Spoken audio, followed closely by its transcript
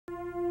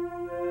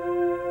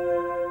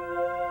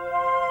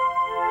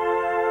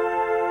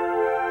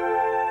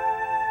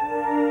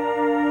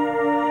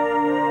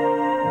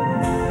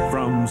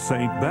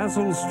St.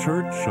 Basil's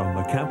Church on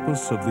the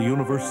campus of the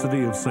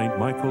University of St.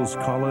 Michael's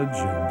College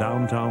in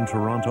downtown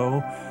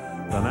Toronto,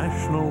 the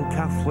National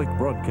Catholic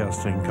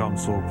Broadcasting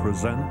Council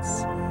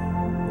presents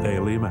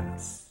Daily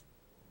Mass.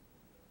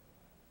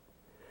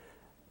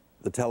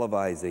 The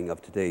televising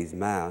of today's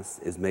Mass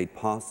is made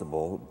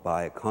possible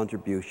by a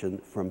contribution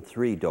from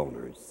 3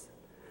 donors.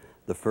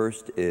 The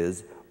first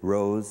is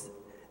Rose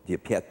Di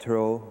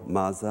Pietro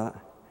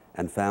Mazza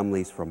and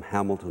families from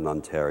Hamilton,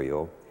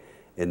 Ontario,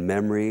 in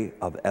memory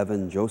of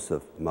Evan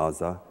Joseph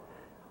Mazza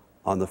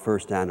on the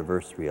first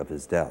anniversary of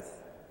his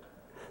death.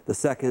 The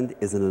second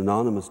is an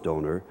anonymous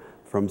donor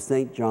from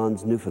St.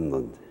 John's,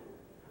 Newfoundland,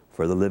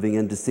 for the living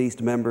and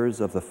deceased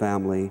members of the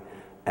family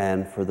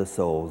and for the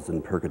souls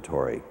in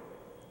purgatory.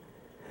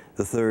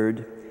 The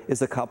third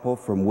is a couple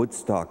from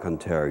Woodstock,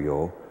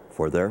 Ontario,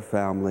 for their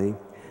family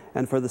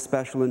and for the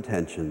special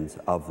intentions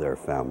of their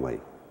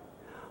family.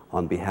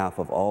 On behalf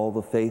of all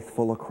the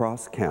faithful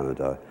across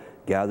Canada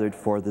gathered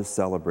for this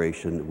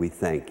celebration, we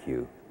thank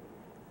you.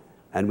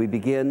 And we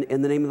begin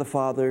in the name of the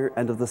Father,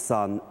 and of the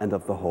Son, and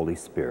of the Holy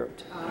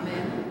Spirit.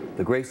 Amen.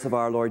 The grace of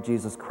our Lord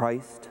Jesus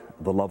Christ,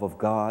 the love of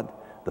God,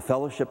 the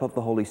fellowship of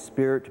the Holy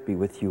Spirit be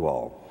with you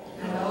all.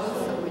 And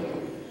also with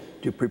you.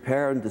 To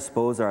prepare and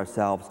dispose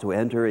ourselves to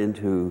enter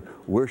into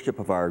worship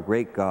of our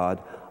great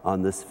God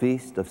on this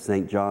feast of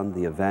St. John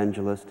the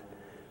Evangelist,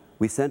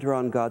 we center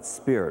on God's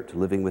Spirit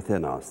living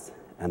within us,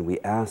 and we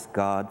ask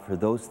God for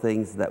those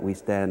things that we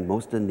stand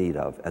most in need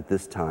of at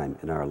this time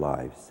in our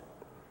lives.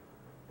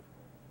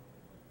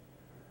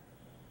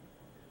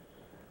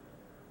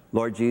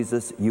 Lord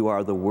Jesus, you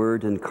are the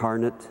Word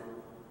incarnate.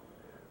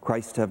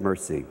 Christ, have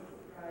mercy.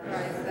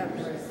 Christ, have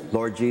mercy.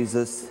 Lord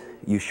Jesus,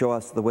 you show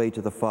us the way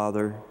to the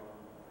Father.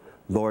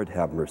 Lord,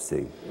 have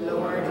mercy.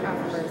 Lord,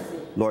 have mercy.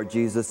 Lord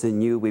Jesus,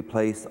 in you we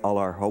place all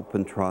our hope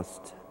and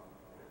trust.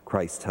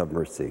 Christ, have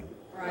mercy.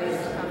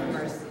 Christ, have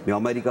mercy. May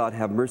Almighty God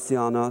have mercy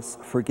on us,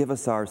 forgive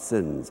us our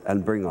sins,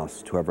 and bring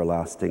us to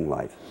everlasting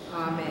life.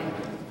 Amen.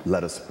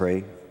 Let us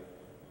pray.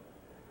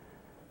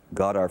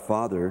 God our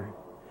Father,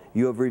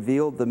 you have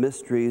revealed the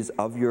mysteries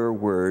of your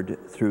word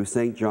through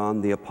St. John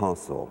the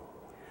Apostle.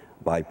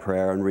 By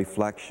prayer and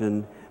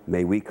reflection,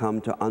 may we come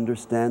to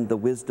understand the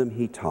wisdom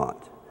he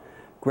taught.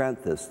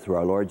 Grant this through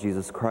our Lord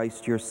Jesus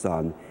Christ, your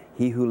Son,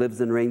 he who lives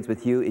and reigns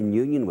with you in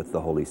union with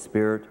the Holy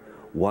Spirit,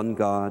 one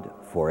God,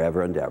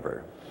 forever and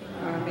ever.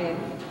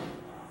 Amen.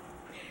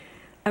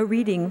 A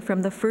reading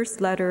from the first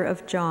letter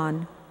of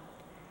John.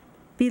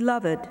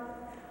 Beloved,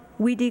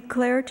 we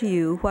declare to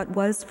you what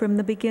was from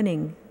the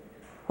beginning,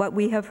 what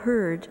we have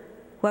heard,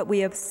 what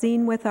we have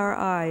seen with our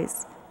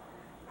eyes,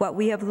 what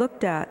we have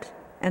looked at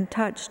and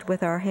touched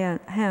with our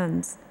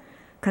hands,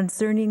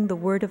 concerning the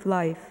word of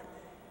life.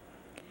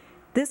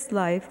 This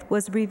life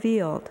was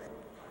revealed,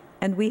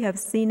 and we have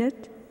seen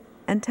it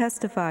and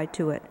testified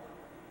to it,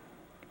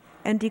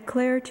 and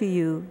declare to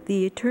you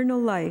the eternal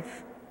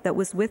life that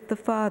was with the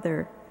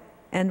Father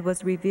and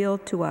was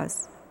revealed to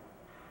us.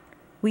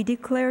 We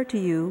declare to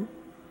you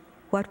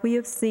what we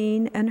have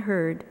seen and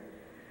heard,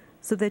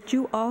 so that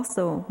you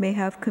also may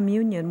have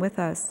communion with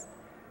us.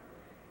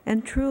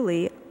 And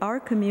truly,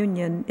 our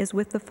communion is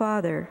with the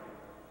Father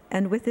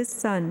and with his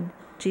Son,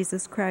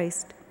 Jesus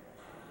Christ.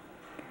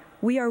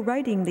 We are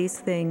writing these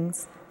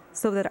things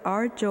so that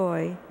our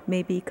joy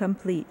may be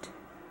complete.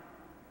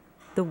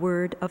 The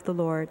word of the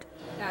Lord.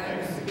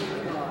 Thanks be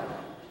to God.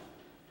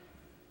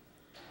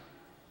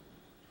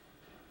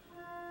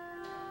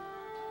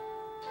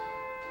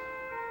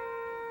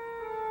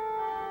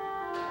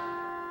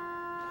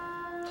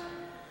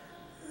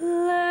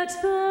 Let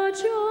the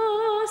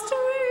just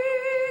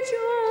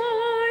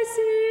rejoice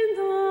in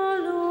the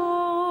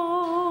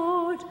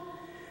Lord.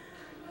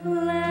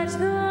 Let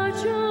the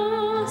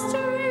just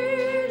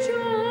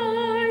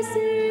rejoice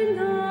in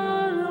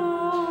the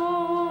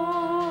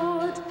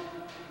Lord.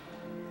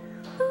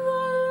 The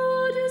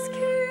Lord is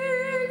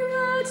King,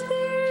 let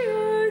the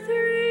earth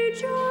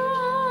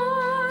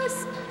rejoice.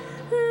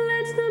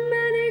 Let the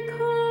many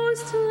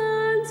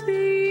coastlands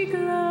be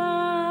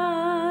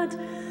glad.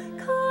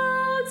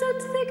 Clouds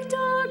and thick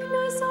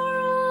darkness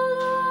are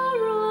all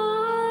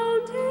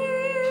around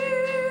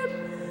him.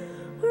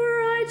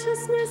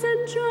 Righteousness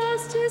and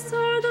justice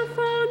are the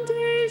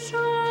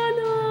foundation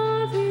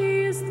of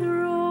his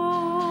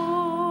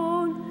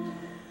throne.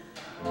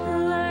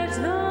 Let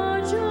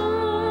the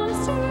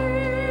just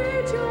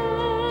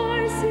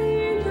rejoice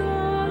in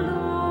the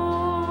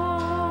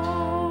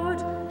Lord.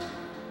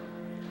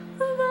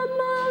 The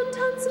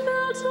mountains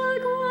melt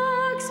like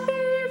wax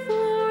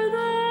before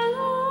the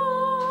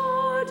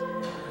Lord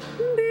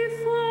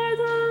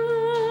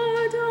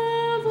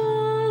of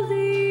all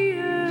the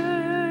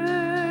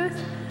earth.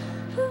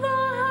 The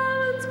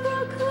heavens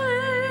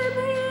proclaim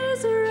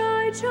his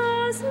righteousness.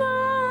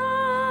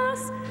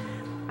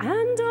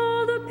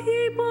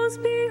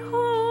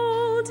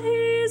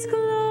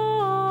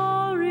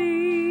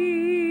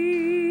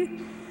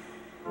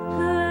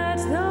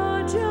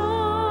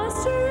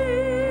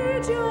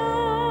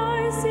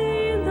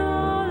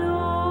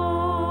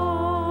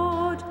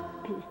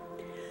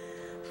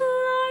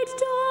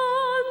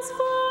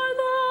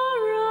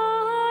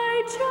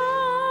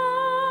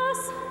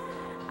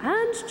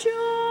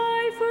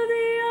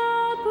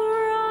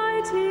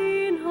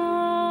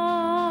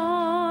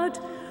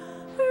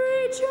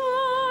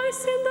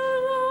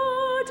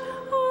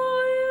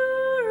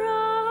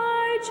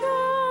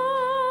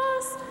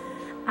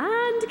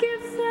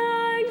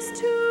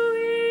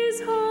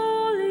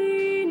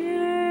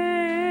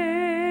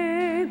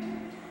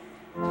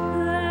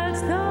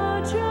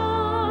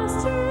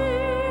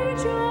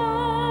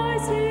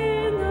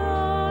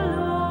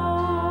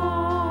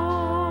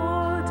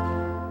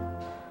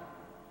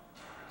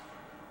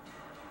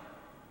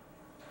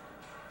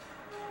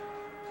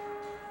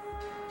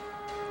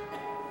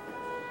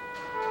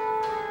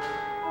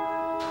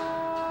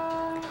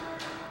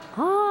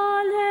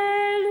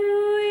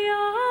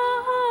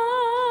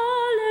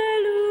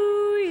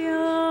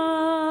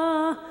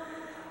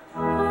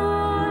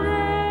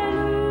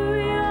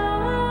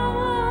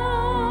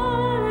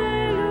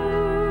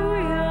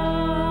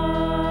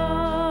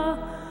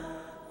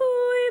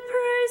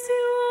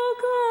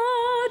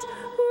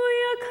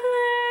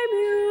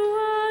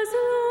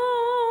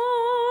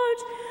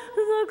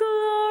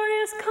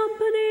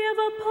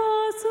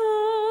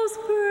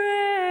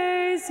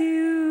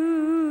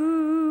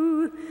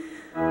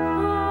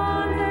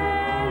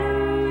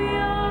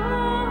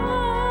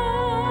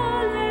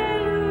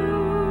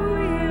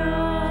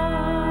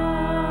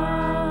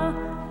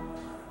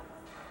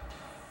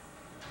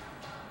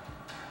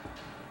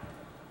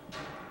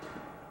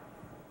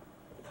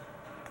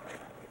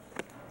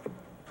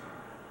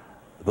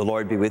 The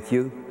Lord be with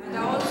you. And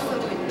also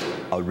with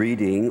you. A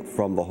reading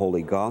from the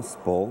Holy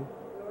Gospel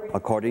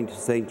according to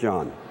St.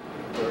 John.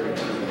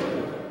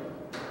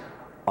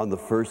 On the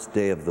first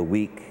day of the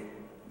week,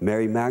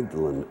 Mary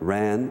Magdalene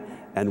ran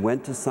and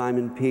went to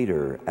Simon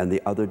Peter and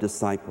the other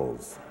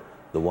disciples,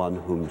 the one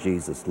whom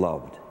Jesus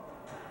loved,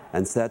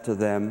 and said to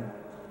them,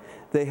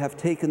 "They have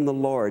taken the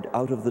Lord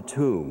out of the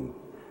tomb,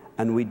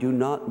 and we do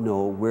not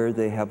know where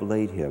they have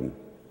laid him."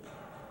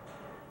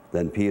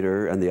 Then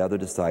Peter and the other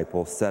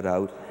disciple set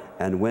out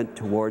and went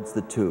towards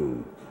the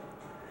tomb.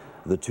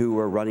 The two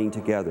were running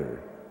together,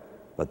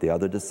 but the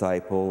other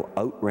disciple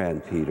outran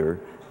Peter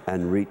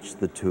and reached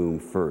the tomb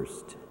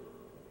first.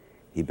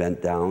 He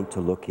bent down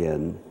to look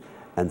in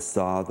and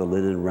saw the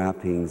linen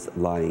wrappings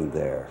lying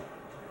there,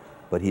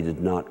 but he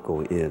did not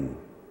go in.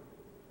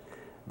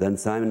 Then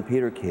Simon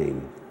Peter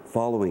came,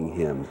 following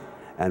him,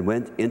 and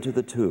went into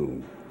the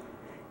tomb.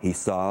 He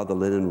saw the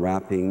linen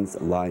wrappings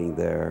lying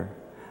there,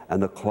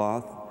 and the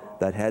cloth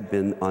that had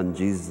been on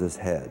Jesus'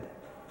 head.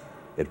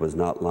 It was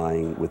not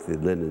lying with the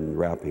linen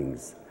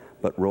wrappings,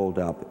 but rolled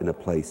up in a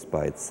place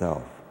by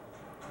itself.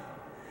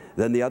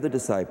 Then the other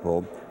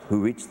disciple,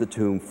 who reached the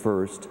tomb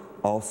first,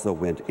 also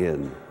went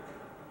in,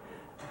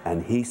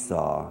 and he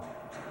saw,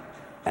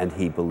 and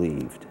he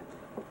believed.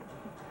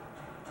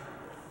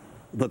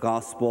 The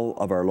Gospel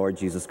of our Lord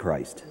Jesus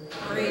Christ.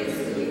 Praise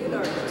to you,